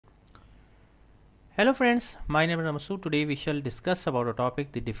Hello friends, my name is Ramasu. Today we shall discuss about a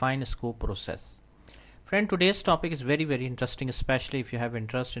topic, the define scope process. Friend, today's topic is very interesting, especially if you have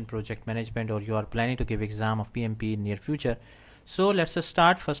interest in project management or you are planning to give exam of PMP in near future. So let's just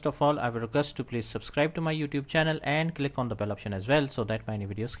start. First of all, I will request to please subscribe to my YouTube channel and click on the bell option as well so that my new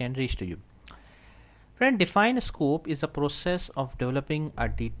videos can reach to you. Friend, define scope is a process of developing a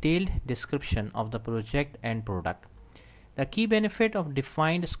detailed description of the project and product. The key benefit of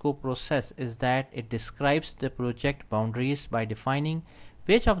defined scope process is that it describes the project boundaries by defining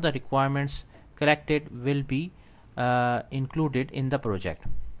which of the requirements collected will be included in the project.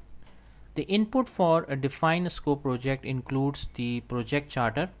 The input for a defined scope project includes the project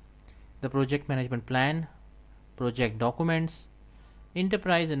charter, the project management plan, project documents,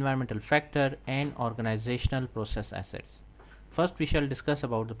 enterprise environmental factor, and organizational process assets. First, we shall discuss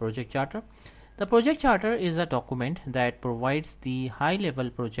about the project charter. The project charter is a document that provides the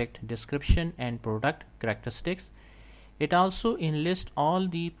high-level project description and product characteristics. It also enlists all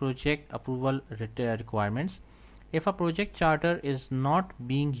the project approval requirements. If a project charter is not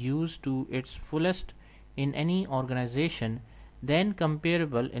being used to its fullest in any organization, then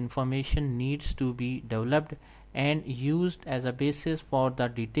comparable information needs to be developed and used as a basis for the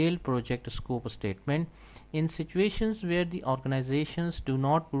detailed project scope statement. In situations where the organizations do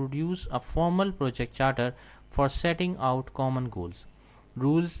not produce a formal project charter for setting out common goals,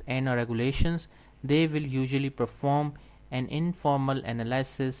 rules and regulations, they will usually perform an informal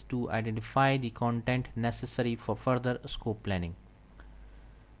analysis to identify the content necessary for further scope planning.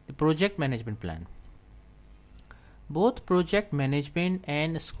 The project management plan. Both project management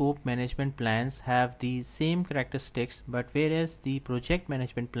and scope management plans have the same characteristics, but whereas the project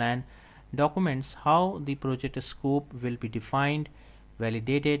management plan documents how the project scope will be defined,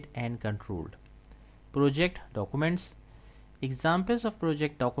 validated and controlled. Project documents. Examples of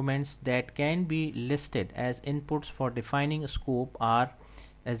project documents that can be listed as inputs for defining a scope are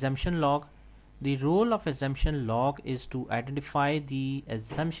assumption log. The role of assumption log is to identify the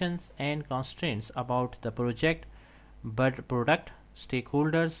assumptions and constraints about the project, but product,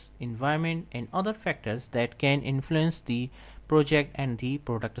 stakeholders, environment and other factors that can influence the project and the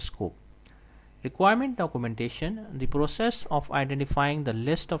product scope. Requirement documentation, the process of identifying the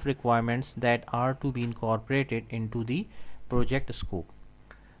list of requirements that are to be incorporated into the project scope.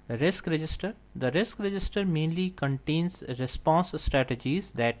 The risk register, the risk register mainly contains response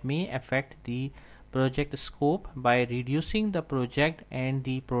strategies that may affect the project scope by reducing the project and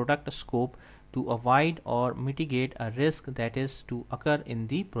the product scope to avoid or mitigate a risk that is to occur in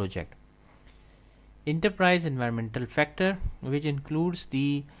the project. Enterprise environmental factor, which includes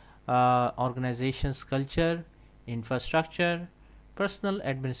the organization's culture, infrastructure, personal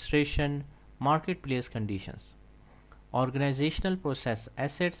administration, marketplace conditions. Organizational process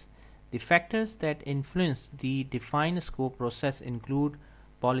assets, the factors that influence the defined scope process include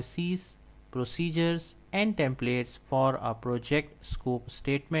policies, procedures and templates for a project scope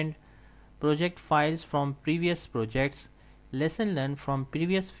statement, project files from previous projects, lesson learned from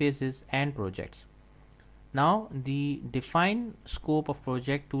previous phases and projects. Now the defined scope of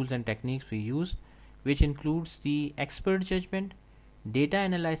project tools and techniques we use, which includes the expert judgment, data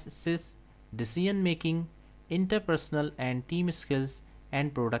analysis, decision making, interpersonal and team skills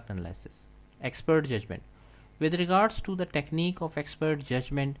and product analysis. Expert judgment. With regards to the technique of expert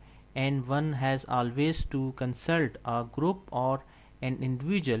judgment, and one has always to consult a group or an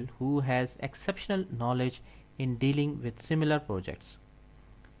individual who has exceptional knowledge in dealing with similar projects.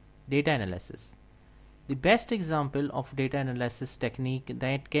 Data analysis. The best example of data analysis technique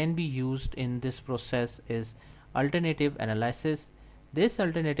that can be used in this process is alternative analysis. This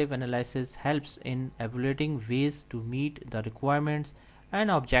alternative analysis helps in evaluating ways to meet the requirements and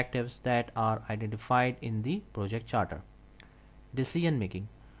objectives that are identified in the project charter. Decision making.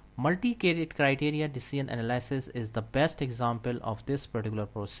 Multi-criteria decision analysis is the best example of this particular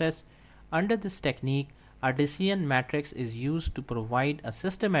process. Under this technique, a decision matrix is used to provide a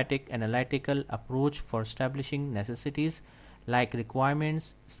systematic analytical approach for establishing necessities like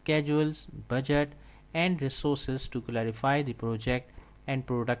requirements, schedules, budget, and resources to clarify the project and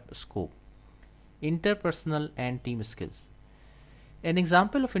product scope. Interpersonal and team skills. An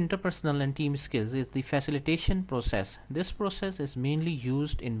example of interpersonal and team skills is the facilitation process. This process is mainly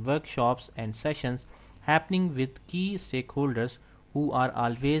used in workshops and sessions happening with key stakeholders who are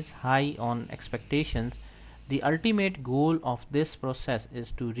always high on expectations. The ultimate goal of this process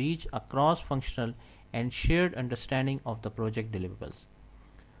is to reach a cross-functional and shared understanding of the project deliverables.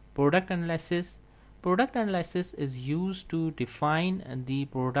 Product analysis. Product analysis is used to define the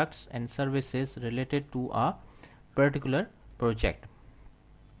products and services related to a particular project.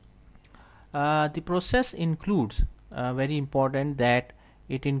 The process includes very important that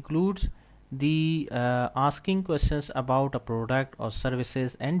it includes the asking questions about a product or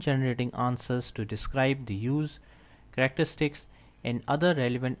services and generating answers to describe the use characteristics and other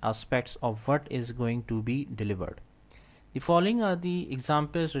relevant aspects of what is going to be delivered. The following are the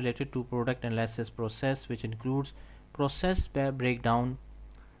examples related to product analysis process, which includes process breakdown,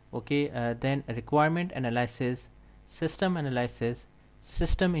 then requirement analysis, system analysis,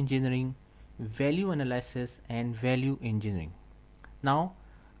 system engineering, value analysis, and value engineering. Now,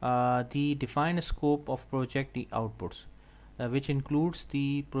 the defined scope of project outputs, which includes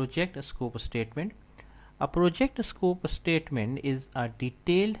the project scope statement. A project scope statement is a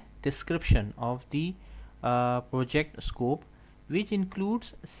detailed description of the project scope, which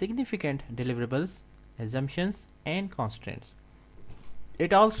includes significant deliverables, assumptions, and constraints.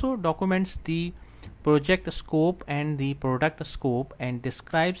 It also documents the project scope and the product scope and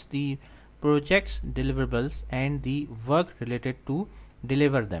describes the project's deliverables and the work related to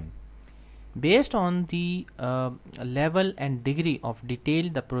deliver them. Based on the level and degree of detail,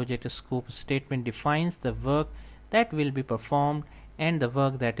 the project scope statement defines the work that will be performed, and the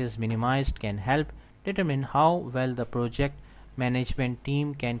work that is minimized can help determine how well the project management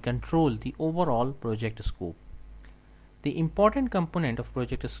team can control the overall project scope. The important component of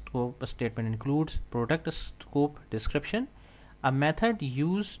project scope statement includes product scope description, a method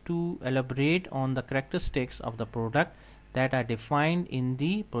used to elaborate on the characteristics of the product that are defined in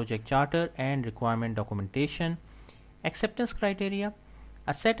the project charter and requirement documentation. Acceptance criteria,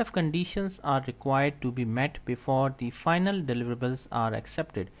 a set of conditions are required to be met before the final deliverables are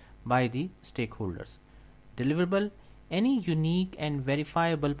accepted by the stakeholders. Deliverable, any unique and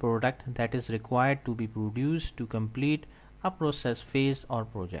verifiable product that is required to be produced to complete a process phase or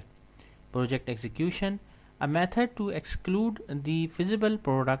project. Project execution, a method to exclude the feasible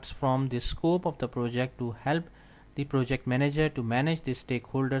products from the scope of the project to help the project manager to manage the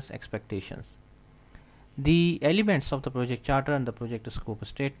stakeholders' expectations. The elements of the project charter and the project scope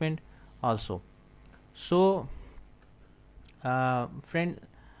statement also. So, the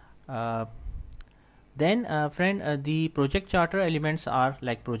project charter elements are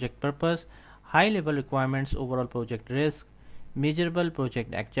like project purpose, high level requirements, overall project risk, measurable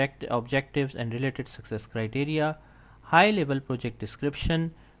project objectives and related success criteria, high level project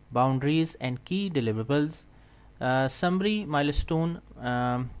description, boundaries and key deliverables, summary milestone,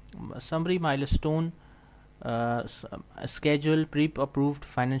 schedule, pre-approved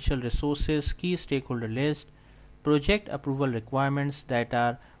financial resources, key stakeholder list, project approval requirements, that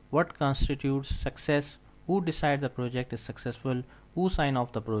are what constitutes success, who decide the project is successful, who sign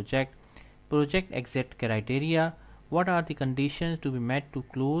off the project, project exit criteria, what are the conditions to be met to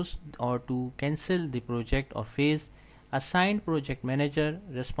close or to cancel the project or phase, assigned project manager,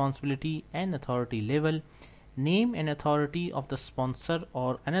 responsibility and authority level, name and authority of the sponsor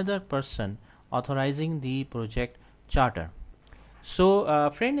or another person authorizing the project charter. So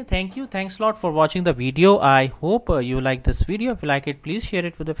friend, thanks a lot for watching the video. I hope you like this video. If you like it, please share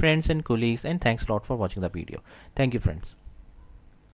it with the friends and colleagues, and thanks a lot for watching the video. Thank you, friends.